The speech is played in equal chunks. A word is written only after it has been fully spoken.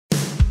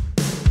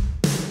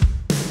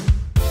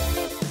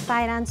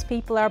finance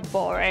people are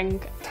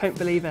boring. Don't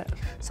believe it.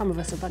 Some of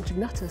us are a bunch of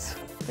nutters.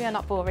 We are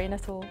not boring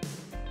at all.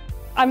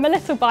 I'm a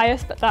little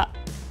biased, but that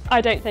I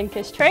don't think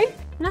is true.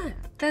 No,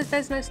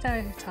 there's no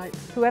stereotype.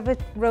 Whoever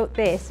wrote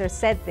this or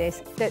said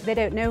this, they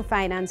don't know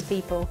finance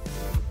people.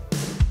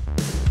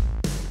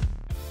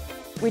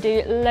 We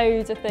do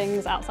loads of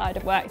things outside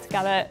of work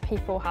together.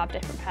 People have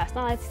different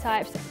personality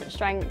types, different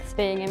strengths.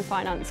 Being in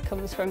finance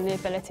comes from the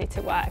ability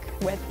to work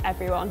with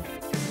everyone.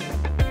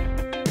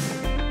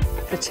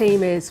 The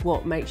team is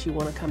what makes you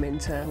want to come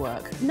into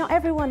work. Not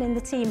everyone in the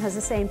team has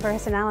the same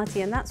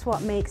personality, and that's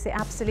what makes it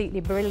absolutely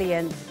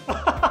brilliant.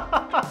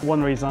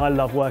 One reason I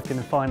love working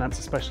in finance,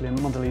 especially in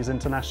Mondelez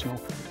International,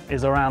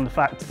 is around the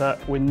fact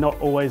that we're not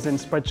always in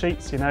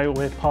spreadsheets. You know,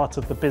 we're part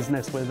of the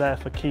business, we're there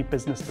for key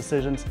business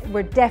decisions.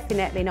 We're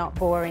definitely not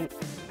boring.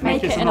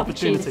 Make it an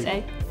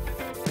opportunity.